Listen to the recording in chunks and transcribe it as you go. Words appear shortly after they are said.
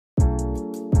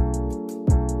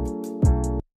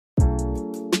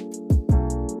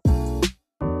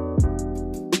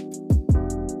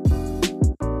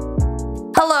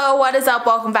what is up?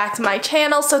 Welcome back to my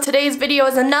channel. So today's video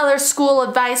is another school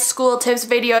advice, school tips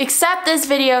video, except this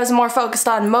video is more focused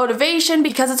on motivation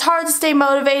because it's hard to stay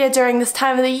motivated during this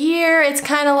time of the year. It's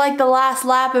kind of like the last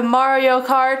lap in Mario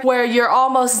Kart where you're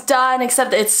almost done,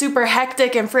 except it's super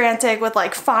hectic and frantic with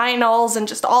like finals and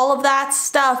just all of that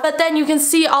stuff. But then you can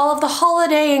see all of the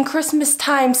holiday and Christmas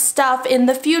time stuff in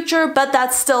the future, but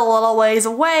that's still a little ways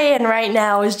away, and right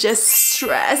now is just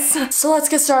stress. So let's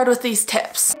get started with these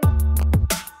tips.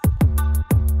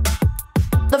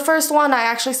 The first one, I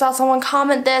actually saw someone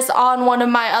comment this on one of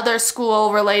my other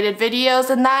school related videos,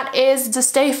 and that is to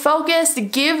stay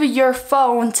focused, give your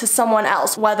phone to someone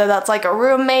else, whether that's like a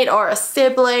roommate or a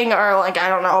sibling or like, I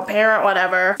don't know, a parent,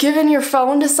 whatever. Giving your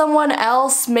phone to someone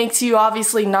else makes you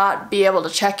obviously not be able to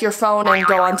check your phone and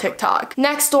go on TikTok.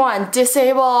 Next one,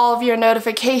 disable all of your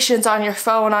notifications on your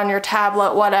phone, on your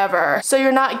tablet, whatever. So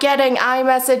you're not getting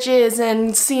iMessages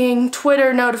and seeing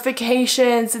Twitter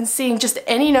notifications and seeing just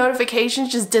any notifications.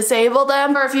 Just disable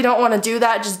them, or if you don't want to do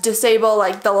that, just disable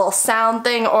like the little sound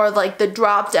thing or like the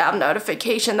drop down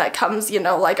notification that comes, you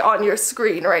know, like on your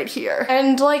screen right here.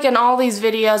 And like in all these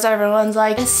videos, everyone's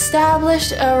like,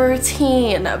 establish a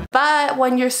routine, but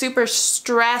when you're super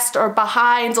stressed or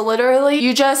behind, literally,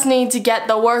 you just need to get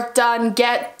the work done,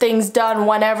 get things done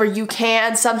whenever you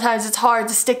can. Sometimes it's hard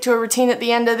to stick to a routine at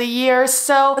the end of the year,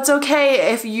 so it's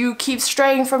okay if you keep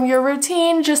straying from your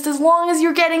routine. Just as long as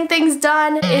you're getting things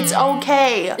done, it's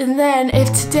okay. And then if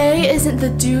today isn't the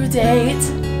due date,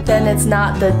 then it's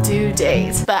not the due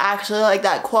date. But actually, like,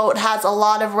 that quote has a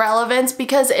lot of relevance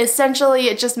because essentially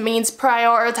it just means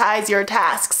prioritize your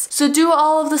tasks. So do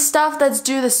all of the stuff that's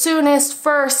due the soonest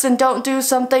first, and don't do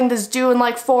something that's due in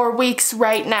like 4 weeks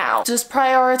right now. Just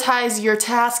prioritize your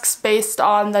tasks based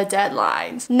on the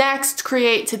deadlines. Next,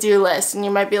 create to-do lists. And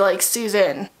you might be like,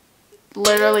 Susan,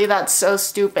 literally, that's so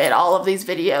stupid. All of these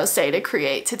videos say to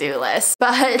create to-do lists,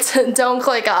 but don't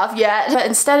click off yet. But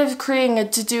instead of creating a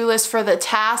to-do list for the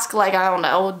task, like, I don't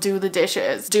know, do the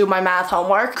dishes, do my math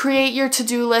homework, create your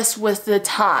to-do list with the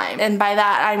time. And by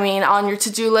that, I mean on your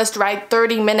to-do list, write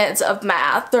 30 minutes of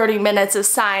math, 30 minutes of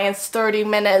science, 30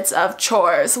 minutes of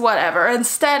chores, whatever,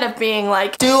 instead of being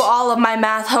like, do all of my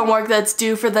math homework that's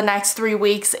due for the next 3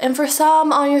 weeks. And for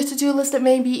some on your to-do list, it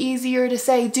may be easier to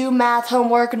say, do math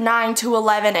homework 9 to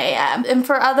 11 a.m. And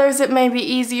for others, it may be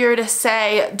easier to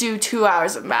say, do 2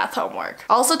 hours of math homework.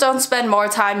 Also, don't spend more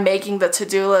time making the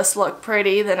to-do list look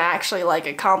pretty than actually like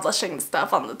accomplishing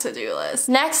stuff on the to-do list.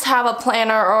 Next, have a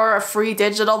planner or a free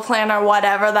digital planner,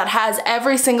 whatever, that has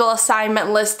every single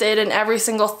assignment listed and every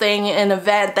single thing and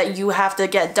event that you have to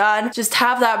get done. Just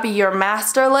have that be your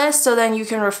master list, so then you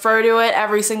can refer to it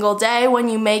every single day when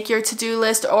you make your to-do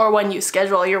list or when you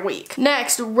schedule your week.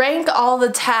 Next, rank all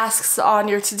the tasks on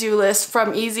your to-do list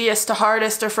from easiest to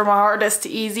hardest, or from hardest to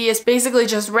easiest. Basically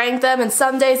just rank them, and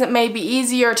some days it may be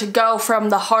easier to go from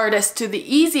the hardest to the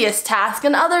easiest task,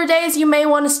 and other days you may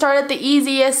want to start at the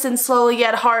easiest and slowly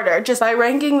get harder. Just by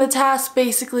ranking the tasks,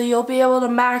 basically you'll be able to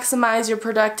maximize your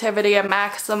productivity and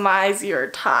maximize your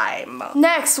time.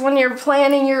 Next, when you're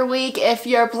planning your week, if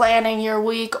you're planning your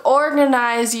week,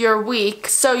 organize your week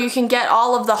so you can get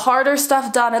all of the harder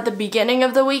stuff done at the beginning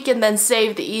of the week and then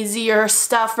save the easier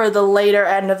stuff for the later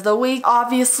end of the week.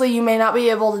 Obviously, you may not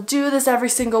be able to do this every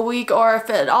single week or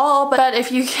if at all, but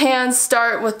if you can,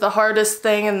 start with the hardest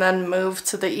thing and then move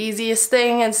to the easiest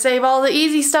thing and save all the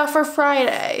easy stuff for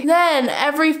Friday. Then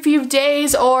every few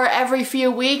days or every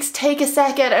few weeks, take a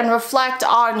second and reflect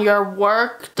on your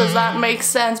work. Does that make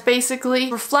sense?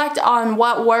 Basically, reflect on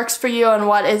what works for you and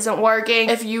what isn't working.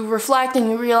 If you reflect and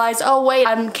you realize, oh wait,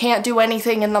 I can't do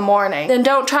anything in the morning, then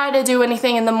don't try to do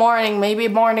anything in the morning. Maybe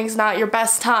morning's not your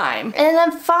best time. And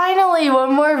then finally,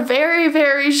 when we're very,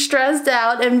 very stressed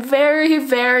out and very,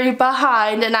 very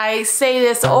behind, and I say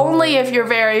this only if you're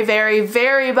very, very,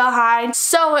 very behind,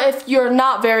 so if you're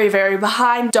not very, very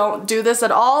behind, don't do this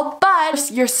at all, but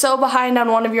if you're so behind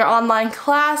on one of your online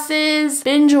classes,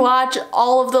 binge watch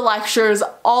all of the lectures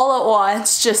all at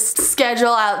once. Just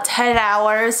schedule out 10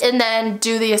 hours and then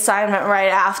do the assignment right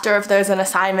after if there's an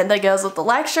assignment that goes with the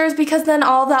lectures, because then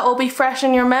all that will be fresh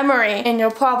in your memory and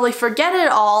you'll probably forget it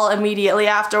all immediately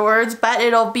afterwards, but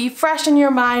it'll be fresh in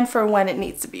your mind for when it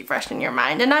needs to be fresh in your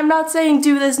mind. And I'm not saying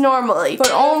do this normally,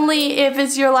 but only if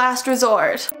it's your last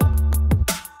resort.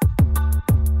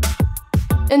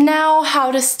 And now,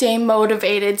 how to stay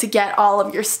motivated to get all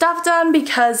of your stuff done,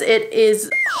 because it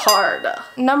is hard.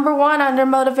 Number one under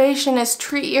motivation is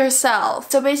treat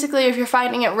yourself. So basically, if you're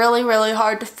finding it really, really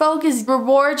hard to focus,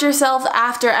 reward yourself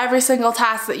after every single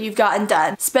task that you've gotten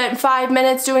done. Spent 5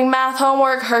 minutes doing math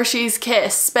homework, Hershey's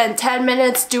Kiss. Spent 10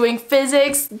 minutes doing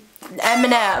physics,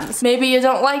 M&Ms. Maybe you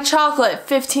don't like chocolate.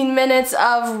 15 minutes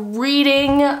of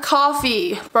reading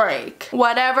coffee break.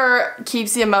 Whatever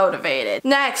keeps you motivated.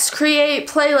 Next, create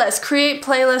playlists. Create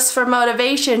playlists for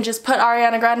motivation. Just put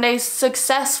Ariana Grande's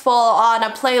Successful on a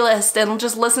playlist and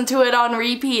just listen to it on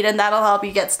repeat, and that'll help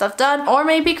you get stuff done. Or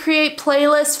maybe create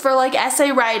playlists for like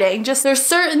essay writing. Just there's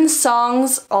certain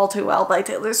songs, All Too Well by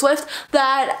Taylor Swift,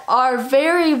 that are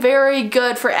very, very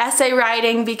good for essay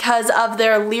writing because of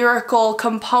their lyrical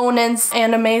components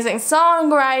and amazing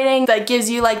songwriting that gives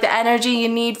you like the energy you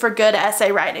need for good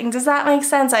essay writing. Does that make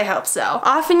sense? I hope so.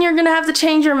 Often you're gonna have to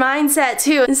change your mindset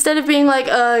too. Instead of being like,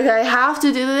 I have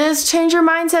to do this, change your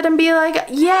mindset and be like,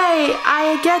 yay,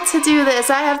 I get to do this.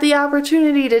 I have the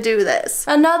opportunity to do this.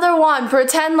 Another one,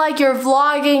 pretend like you're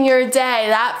vlogging your day.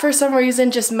 That for some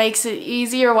reason just makes it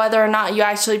easier whether or not you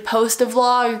actually post a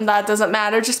vlog. That doesn't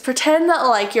matter. Just pretend that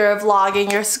like you're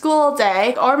vlogging your school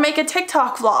day, or make a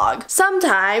TikTok vlog.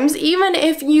 Sometimes, even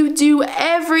if you do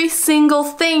every single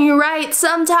thing right,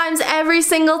 sometimes every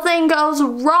single thing goes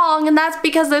wrong, and that's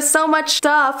because there's so much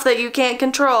stuff that you can't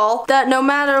control that no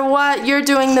matter what, you're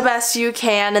doing the best you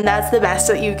can, and that's the best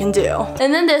that you can do.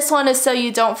 And then this one is so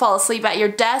you don't fall asleep at your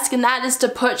desk, and that is to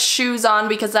put shoes on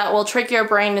because that will trick your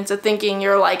brain into thinking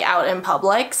you're like out in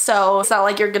public, so it's not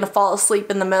like you're gonna fall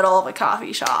asleep in the middle of a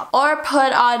coffee shop. Or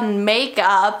put on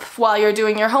makeup while you're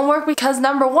doing your homework because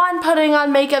number one, putting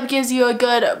on makeup gives you a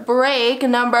good break.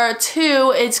 Number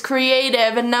two, it's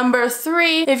creative. And number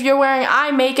three, if you're wearing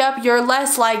eye makeup, you're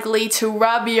less likely to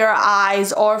rub your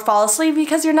eyes or fall asleep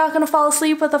because you're not gonna fall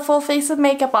asleep with a full face of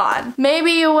makeup on.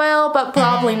 Maybe you will, but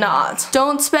probably not.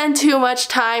 Don't spend too much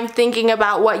time thinking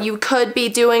about what you could be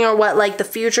doing or what like the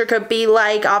future could be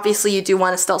like. Obviously you do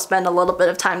want to still spend a little bit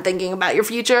of time thinking about your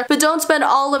future, but don't spend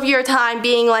all of your time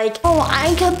being like, oh,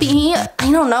 I could be,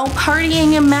 I don't know,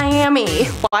 partying in Miami.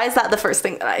 Why is that the first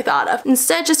thing that I thought of?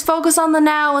 Instead, just focus on the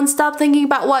now and stop thinking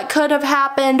about what could have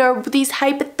happened or these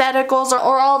hypotheticals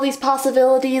or all these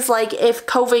possibilities like if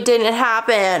COVID didn't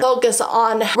happen. Focus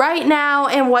on right now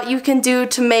and what you can do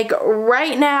to make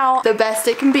right now the best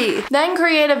it can be. Then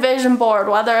create a vision board,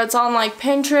 whether it's on like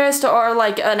Pinterest or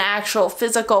like an actual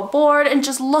physical board, and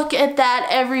just look at that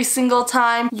every single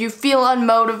time you feel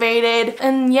unmotivated,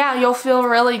 and yeah, you'll feel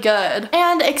really good.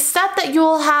 And accept that you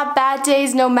will have bad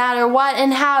days no matter what,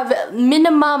 and have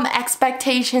minimum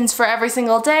expectations for every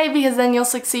single day, because then you'll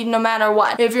succeed no matter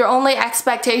what. If your only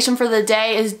expectation for the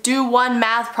day is do one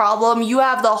math problem, you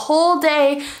have the whole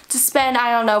day to spend,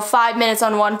 I don't know, 5 minutes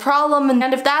on one problem,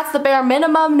 and if that's the bare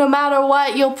minimum, no matter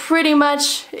what, you'll pretty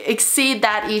much exceed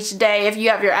that each day if you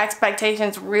have your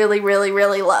expectations really, really,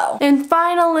 really low. And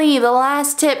finally, the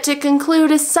last tip to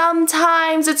conclude is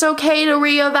sometimes it's okay to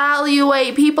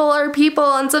reevaluate. People are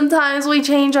people, and sometimes we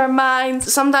change our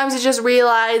minds. Sometimes you just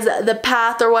realize the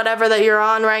path or whatever that you're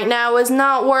on right now is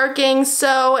not working,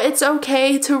 so it's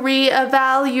okay to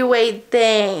reevaluate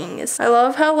things. I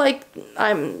love how like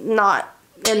I'm not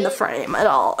in the frame at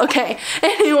all. Okay,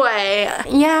 anyway,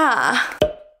 yeah.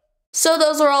 So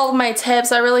those are all of my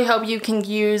tips. I really hope you can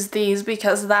use these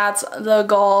because that's the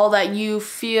goal, that you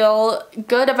feel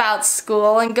good about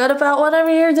school and good about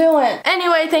whatever you're doing.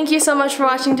 Anyway, thank you so much for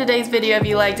watching today's video. If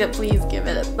you liked it, please give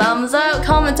it a thumbs up.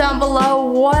 Comment down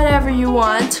below whatever you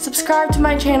want. Subscribe to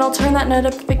my channel, turn that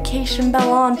notification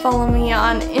bell on, follow me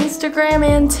on Instagram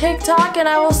and TikTok, and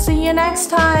I will see you next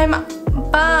time.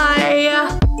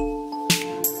 Bye!